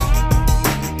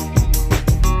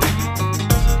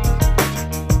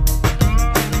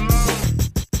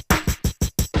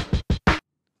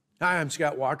Hi, I'm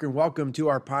Scott Walker, and welcome to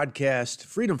our podcast,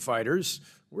 Freedom Fighters.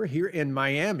 We're here in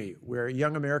Miami, where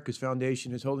Young America's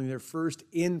Foundation is holding their first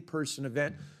in-person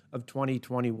event of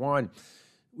 2021.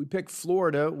 We picked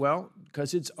Florida, well,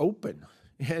 because it's open.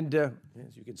 And as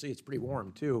you can see, it's pretty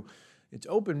warm, too. It's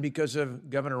open because of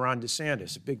Governor Ron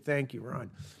DeSantis. A big thank you, Ron.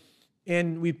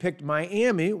 And we picked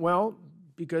Miami, well,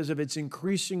 because of its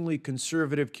increasingly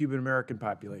conservative Cuban-American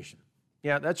population.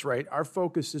 Yeah, that's right. Our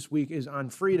focus this week is on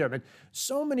freedom. And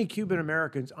so many Cuban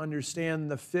Americans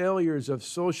understand the failures of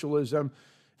socialism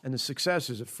and the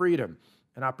successes of freedom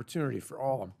and opportunity for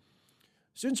all.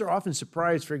 Students are often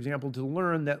surprised, for example, to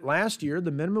learn that last year the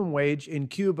minimum wage in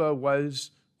Cuba was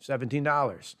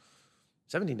 $17.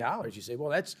 $17, you say,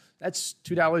 well, that's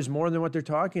 $2 more than what they're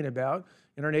talking about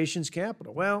in our nation's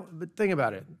capital. Well, but think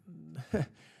about it.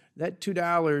 That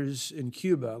 $2 in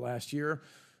Cuba last year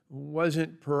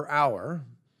wasn't per hour.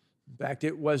 In fact,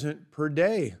 it wasn't per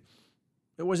day.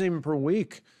 It wasn't even per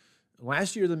week.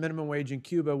 Last year, the minimum wage in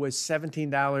Cuba was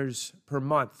 $17 per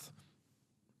month.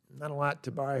 Not a lot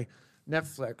to buy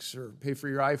Netflix or pay for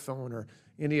your iPhone or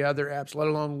any other apps, let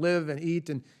alone live and eat.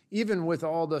 And even with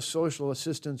all the social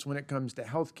assistance when it comes to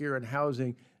healthcare and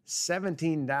housing,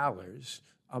 $17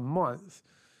 a month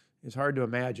is hard to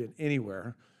imagine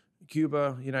anywhere,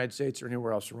 Cuba, United States, or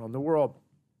anywhere else around the world.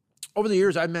 Over the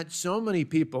years, I've met so many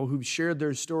people who've shared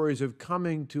their stories of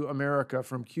coming to America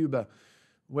from Cuba,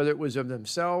 whether it was of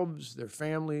themselves, their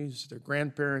families, their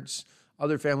grandparents,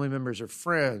 other family members, or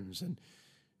friends. And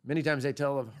many times they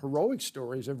tell of heroic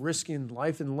stories of risking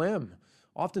life and limb,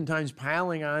 oftentimes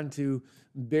piling onto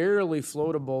barely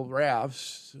floatable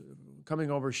rafts,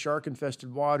 coming over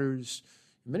shark-infested waters,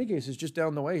 in many cases just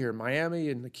down the way here, Miami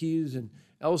and the Keys and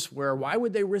elsewhere. Why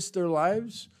would they risk their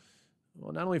lives?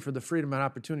 Well, not only for the freedom and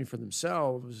opportunity for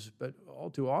themselves, but all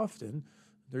too often,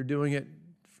 they're doing it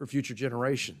for future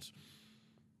generations.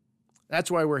 That's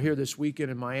why we're here this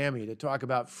weekend in Miami to talk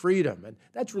about freedom. And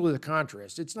that's really the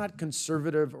contrast. It's not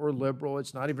conservative or liberal.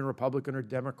 It's not even Republican or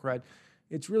Democrat.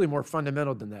 It's really more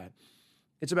fundamental than that.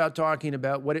 It's about talking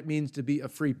about what it means to be a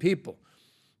free people.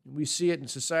 We see it in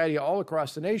society all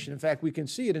across the nation. In fact, we can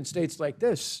see it in states like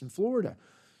this, in Florida,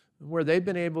 where they've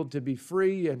been able to be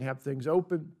free and have things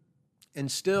open and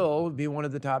still be one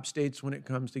of the top states when it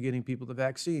comes to getting people the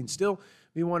vaccine, still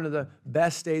be one of the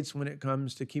best states when it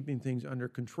comes to keeping things under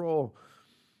control.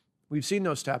 We've seen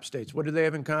those top states. What do they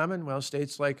have in common? Well,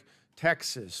 states like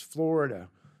Texas, Florida,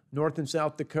 North and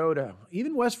South Dakota,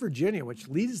 even West Virginia, which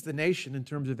leads the nation in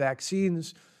terms of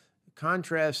vaccines.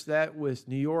 Contrast that with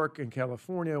New York and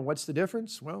California. What's the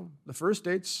difference? Well, the first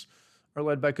states are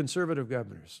led by conservative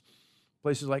governors.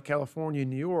 Places like California and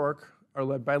New York are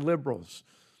led by liberals.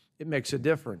 It makes a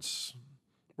difference.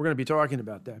 We're going to be talking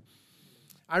about that.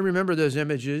 I remember those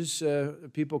images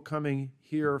of people coming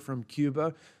here from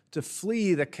Cuba to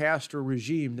flee the Castro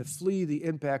regime, to flee the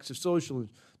impacts of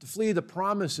socialism, to flee the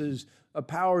promises of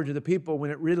power to the people when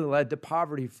it really led to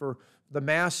poverty for the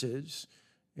masses.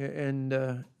 And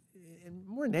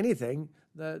more than anything,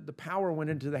 the power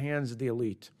went into the hands of the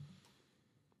elite.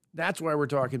 That's why we're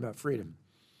talking about freedom.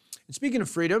 And speaking of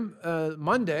freedom,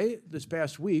 Monday, this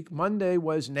past week, Monday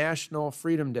was National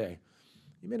Freedom Day.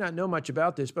 You may not know much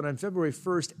about this, but on February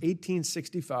 1st,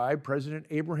 1865, President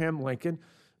Abraham Lincoln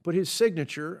put his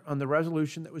signature on the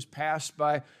resolution that was passed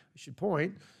by, I should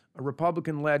point, a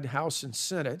Republican-led House and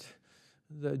Senate.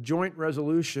 The joint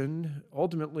resolution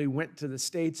ultimately went to the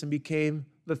states and became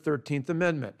the 13th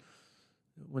Amendment.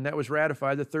 When that was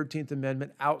ratified, the 13th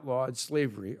Amendment outlawed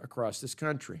slavery across this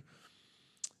country.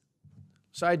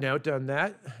 Side note on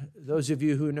that, those of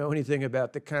you who know anything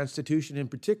about the Constitution,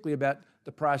 and particularly about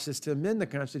the process to amend the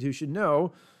Constitution,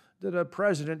 know that a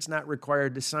president's not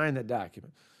required to sign that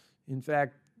document. In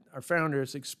fact, our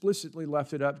founders explicitly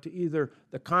left it up to either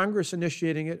the Congress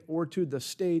initiating it or to the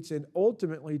states and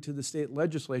ultimately to the state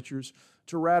legislatures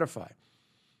to ratify.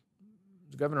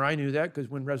 As governor, I knew that because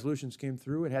when resolutions came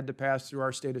through, it had to pass through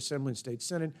our state assembly and state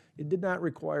senate. It did not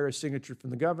require a signature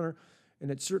from the governor, and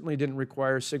it certainly didn't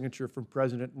require a signature from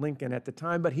President Lincoln at the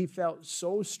time, but he felt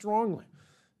so strongly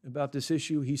about this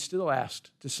issue, he still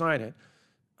asked to sign it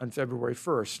on February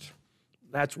 1st.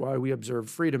 That's why we observe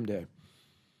Freedom Day.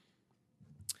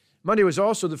 Monday was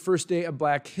also the first day of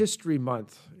Black History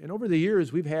Month, and over the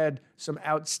years, we've had some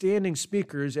outstanding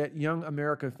speakers at Young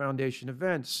America Foundation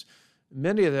events.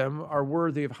 Many of them are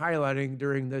worthy of highlighting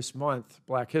during this month,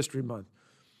 Black History Month.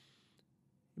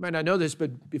 You might not know this,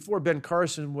 but before Ben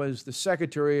Carson was the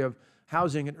Secretary of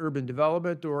Housing and Urban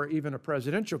Development or even a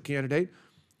presidential candidate,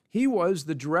 he was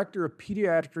the Director of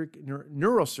Pediatric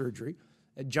Neurosurgery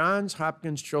at Johns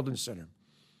Hopkins Children's Center.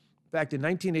 In fact, in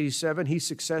 1987, he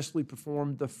successfully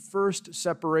performed the first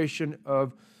separation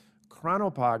of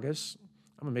chronophagus,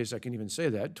 I'm amazed I can even say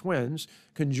that, twins,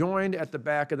 conjoined at the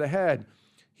back of the head.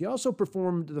 He also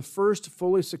performed the first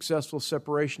fully successful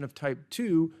separation of type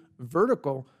 2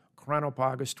 vertical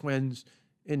chronophagus twins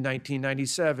in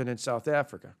 1997 in South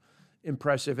Africa.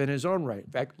 Impressive in his own right.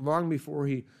 In fact, long before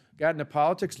he got into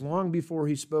politics, long before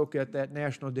he spoke at that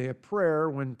National Day of Prayer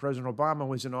when President Obama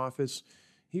was in office,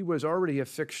 he was already a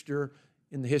fixture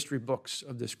in the history books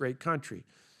of this great country.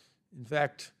 In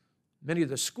fact,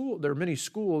 there are many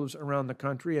schools around the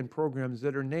country and programs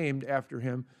that are named after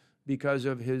him because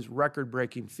of his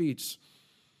record-breaking feats.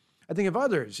 I think of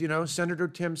others, Senator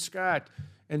Tim Scott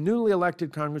and newly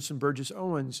elected Congressman Burgess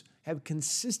Owens have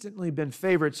consistently been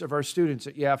favorites of our students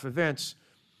at YAF events.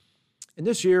 And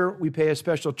this year, we pay a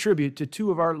special tribute to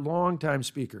two of our longtime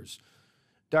speakers,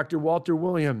 Dr. Walter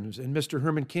Williams and Mr.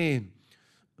 Herman Cain.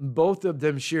 Both of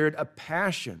them shared a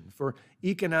passion for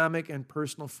economic and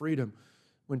personal freedom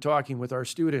when talking with our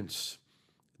students.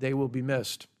 They will be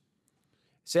missed.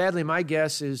 Sadly, my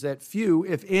guess is that few,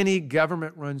 if any,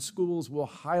 government-run schools will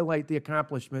highlight the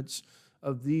accomplishments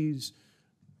of these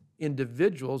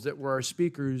individuals that were our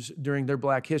speakers during their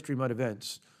Black History Month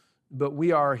events. But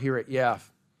we are here at YAF.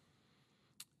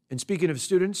 And speaking of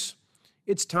students,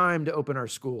 it's time to open our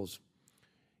schools.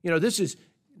 This is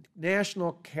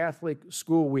National Catholic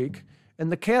School Week,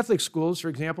 and the Catholic schools, for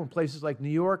example, in places like New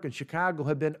York and Chicago,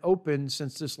 have been open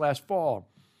since this last fall.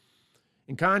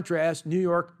 In contrast, New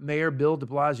York Mayor Bill de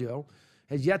Blasio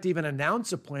has yet to even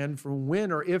announce a plan for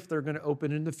when or if they're going to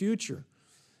open in the future.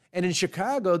 And in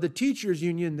Chicago, the teachers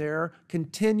union there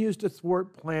continues to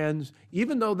thwart plans,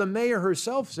 even though the mayor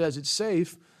herself says it's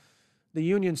safe. The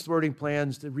union's thwarting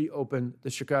plans to reopen the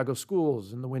Chicago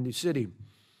schools in the Windy City.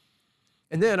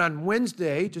 And then on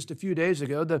Wednesday, just a few days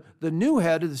ago, the new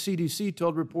head of the CDC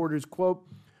told reporters, quote,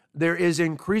 "There is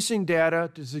increasing data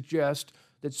to suggest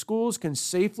that schools can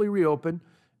safely reopen,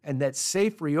 and that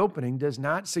safe reopening does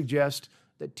not suggest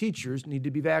that teachers need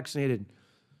to be vaccinated."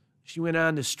 She went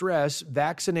on to stress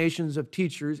vaccinations of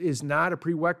teachers is not a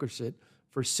prerequisite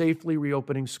for safely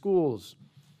reopening schools,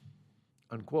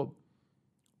 unquote.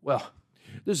 Well,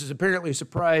 this is apparently a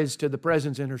surprise to the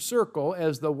president's inner circle,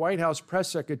 as the White House press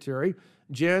secretary,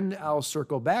 Jen, I'll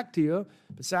circle back to you,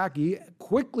 Psaki,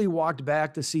 quickly walked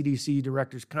back the CDC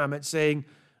director's comment, saying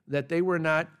that they were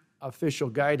not official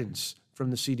guidance from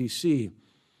the CDC.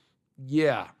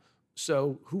 Yeah,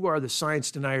 so who are the science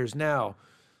deniers now?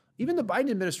 Even the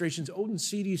Biden administration's own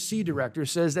CDC director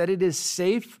says that it is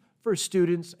safe for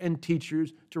students and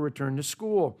teachers to return to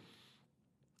school.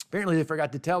 Apparently, they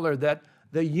forgot to tell her that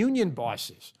the union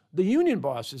bosses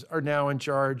are now in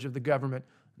charge of the government,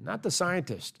 not the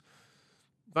scientists.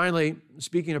 Finally,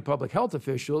 speaking of public health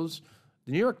officials,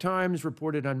 the New York Times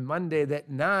reported on Monday that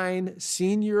 9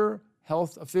 senior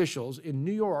health officials in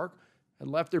New York had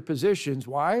left their positions.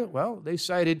 Why? Well, they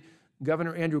cited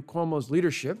Governor Andrew Cuomo's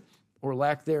leadership, or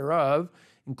lack thereof,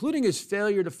 including his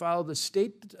failure to follow the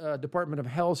State Department of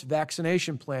Health's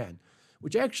vaccination plan,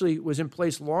 which actually was in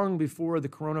place long before the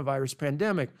coronavirus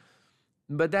pandemic.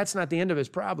 But that's not the end of his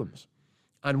problems.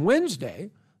 On Wednesday,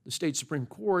 the state Supreme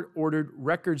Court ordered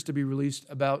records to be released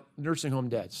about nursing home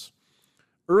deaths.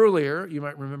 Earlier, you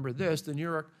might remember this, the New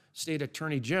York State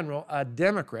Attorney General, a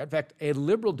Democrat, in fact, a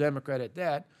liberal Democrat at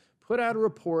that, put out a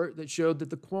report that showed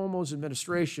that the Cuomo's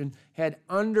administration had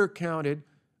undercounted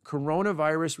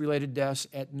coronavirus-related deaths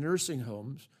at nursing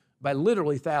homes by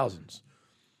literally thousands.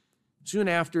 Soon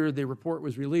after the report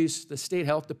was released, the state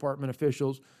health department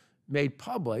officials made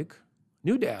public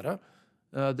new data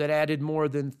that added more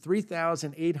than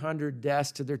 3,800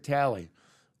 deaths to their tally,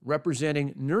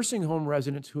 representing nursing home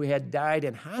residents who had died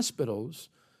in hospitals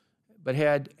but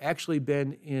had actually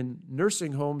been in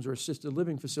nursing homes or assisted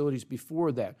living facilities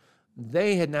before that.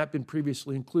 They had not been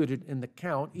previously included in the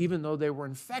count, even though they were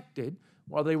infected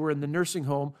while they were in the nursing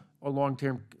home or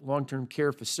long-term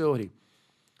care facility.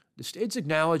 The state's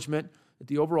acknowledgement that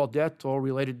the overall death toll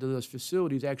related to those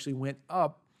facilities actually went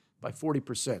up by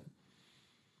 40%.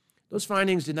 Those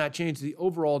findings did not change the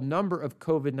overall number of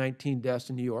COVID-19 deaths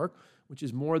in New York, which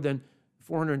is more than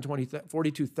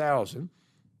 42,000,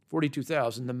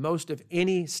 the most of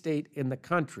any state in the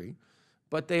country.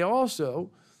 But they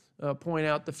also point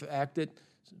out the fact that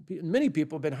many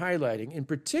people have been highlighting. In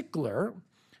particular,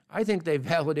 I think they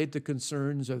validate the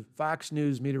concerns of Fox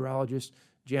News meteorologist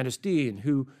Janice Dean,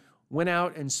 who went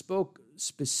out and spoke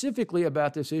specifically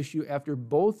about this issue after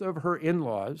both of her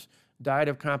in-laws died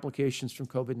of complications from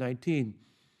COVID-19.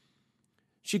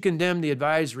 She condemned the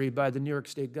advisory by the New York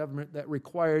State government that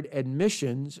required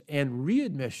admissions and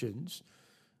readmissions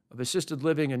of assisted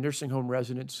living and nursing home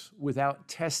residents without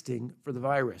testing for the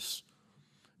virus.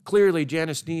 Clearly,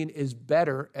 Janice Dean is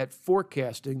better at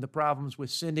forecasting the problems with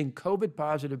sending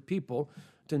COVID-positive people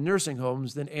to nursing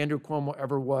homes than Andrew Cuomo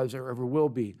ever was or ever will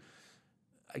be.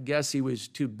 I guess he was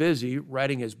too busy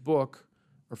writing his book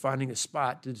or finding a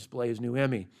spot to display his new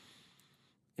Emmy.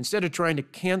 Instead of trying to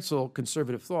cancel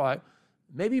conservative thought,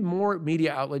 maybe more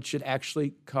media outlets should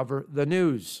actually cover the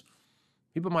news.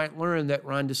 People might learn that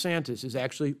Ron DeSantis is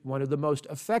actually one of the most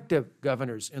effective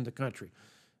governors in the country,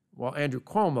 while Andrew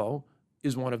Cuomo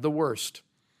is one of the worst.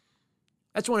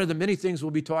 That's one of the many things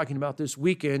we'll be talking about this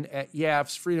weekend at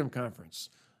YAF's Freedom Conference.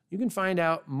 You can find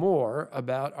out more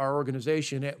about our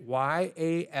organization at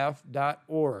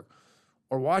yaf.org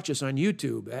or watch us on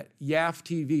YouTube at YAF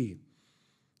TV.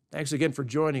 Thanks again for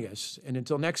joining us. And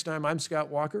until next time, I'm Scott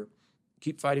Walker.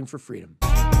 Keep fighting for freedom.